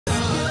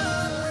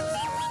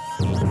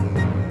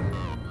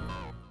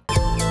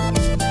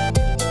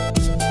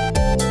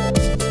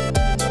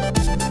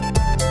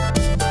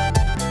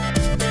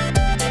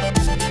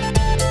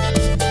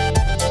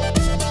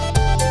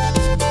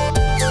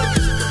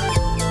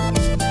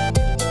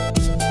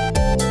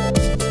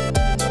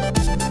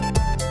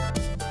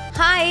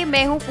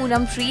मैं हूँ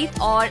पूनम प्रीत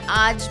और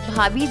आज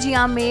भाभी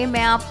जिया में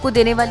मैं आपको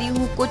देने वाली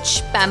हूँ कुछ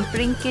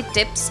पैम्परिंग के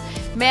टिप्स।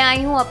 मैं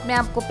आई हूँ अपने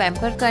आप को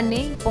पैम्पर करने।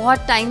 बहुत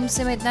टाइम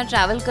से मैं इतना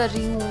ट्रैवल कर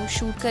रही हूँ,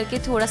 शूट करके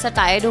थोड़ा सा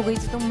टायर्ड हो गई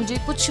थी, तो मुझे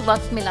कुछ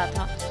वक्त मिला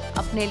था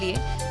अपने लिए,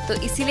 तो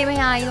इसीलिए मैं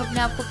यहाँ आई हूँ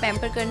अपने आप को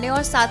पैम्पर करने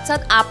और साथ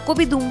साथ आपको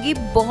भी दूंगी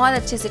बहुत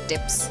अच्छे से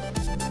टिप्स।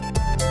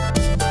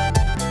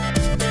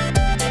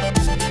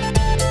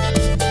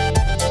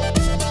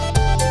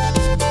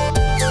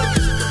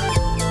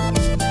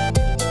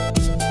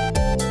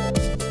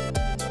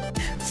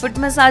 फुट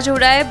मसाज हो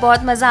रहा है,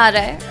 बहुत मज़ा आ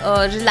रहा है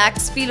और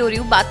रिलैक्स फील हो रही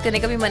हूँ, बात करने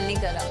का भी मन नहीं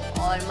कर रहा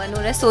और मन हो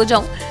रहा है सो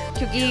जाऊँ,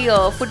 क्योंकि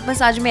फुट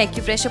मसाज में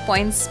एक्यूप्रेशर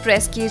पॉइंट्स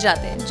प्रेस किए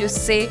जाते हैं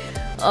जिससे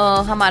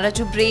हमारा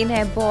जो ब्रेन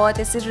है बहुत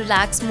ऐसे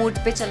रिलैक्स मोड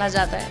पे चला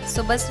जाता है।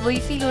 सो बस वही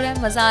फील हो रहा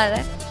है, मज़ा आ रहा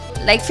है।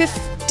 लाइक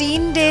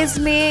 15 डेज़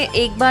में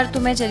एक बार तो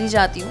मैं चली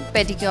जाती हूँ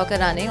पेडिक्योर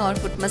कराने और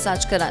फुट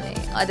मसाज कराने।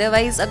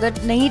 अदरवाइज़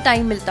अगर नहीं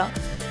टाइम मिलता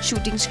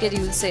शूटिंग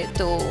शेड्यूल से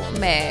तो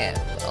मैं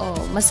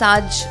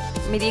मसाज,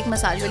 मेरी एक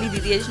मसाज वाली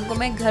दीदी है जिनको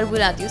मैं घर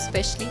बुलाती हूँ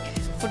स्पेशली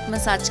फुट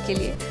मसाज के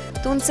लिए,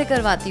 तो उनसे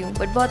करवाती हूँ।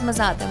 बट बहुत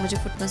मज़ा आता है मुझे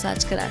फुट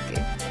मसाज करा के।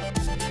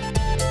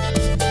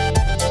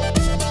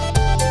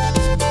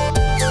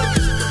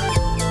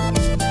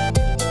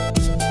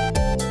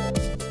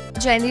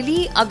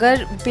 जनरली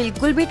अगर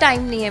बिल्कुल भी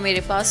टाइम नहीं है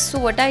मेरे पास, सो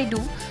व्हाट आई डू,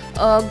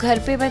 घर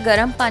पे मैं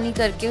गर्म पानी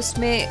करके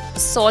उसमें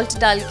सॉल्ट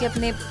डाल के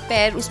अपने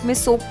पैर उसमें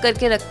सोक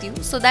करके रखती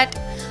हूँ, सो दैट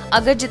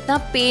अगर जितना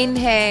पेन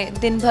है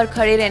दिन भर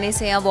खड़े रहने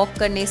से या वॉक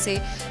करने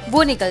से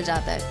वो निकल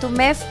जाता है। तो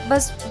मैं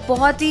बस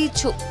बहुत ही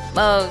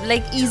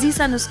लाइक ईजी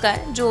सा नुस्खा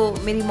है जो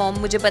मेरी मॉम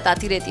मुझे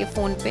बताती रहती है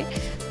फ़ोन पे,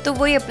 तो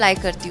वही अप्लाई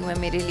करती हूँ मैं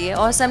मेरे लिए।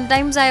 और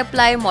समटाइम्स आई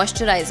अप्लाई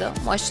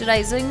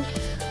मॉइस्चराइजिंग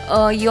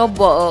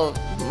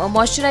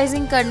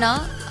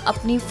करना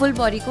अपनी फुल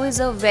बॉडी को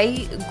is a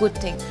very good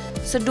thing.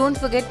 So don't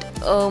forget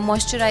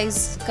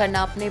moisturise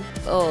करना अपने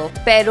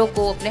पैरों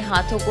को, अपने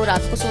हाथों को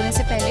रात को सोने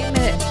से पहले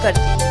मैं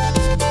करती हूँ।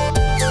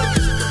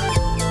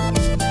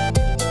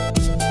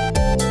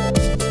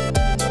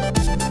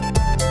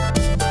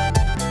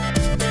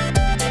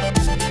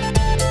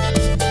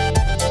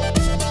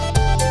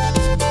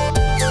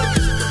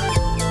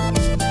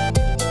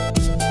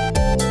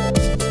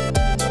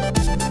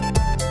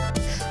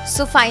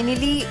 सो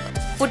फाइनली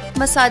फुट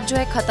मसाज जो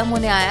है ख़त्म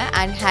होने आया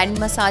है एंड हैंड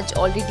मसाज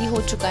ऑलरेडी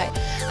हो चुका है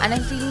and I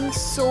am feeling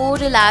so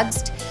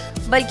relaxed.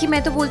 बल्कि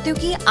मैं तो बोलती हूँ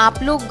कि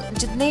आप लोग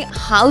जितने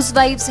हाउस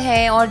वाइफ्स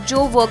हैं और जो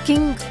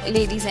वर्किंग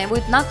लेडीज़ हैं वो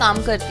इतना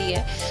काम करती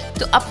है,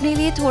 तो अपने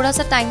लिए थोड़ा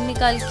सा टाइम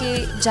निकाल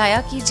के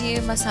जाया कीजिए,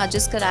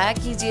 मसाजेस कराया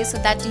कीजिए, so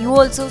that you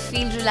also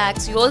feel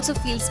relax, you also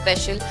feel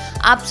special.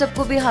 आप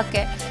सबको भी हक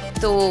है,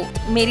 तो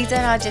मेरी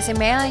तरह जैसे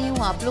मैं आई हूँ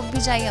आप लोग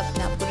भी जाइए,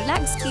 अपने आप को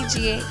रिलैक्स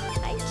कीजिए।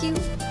 Thank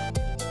you.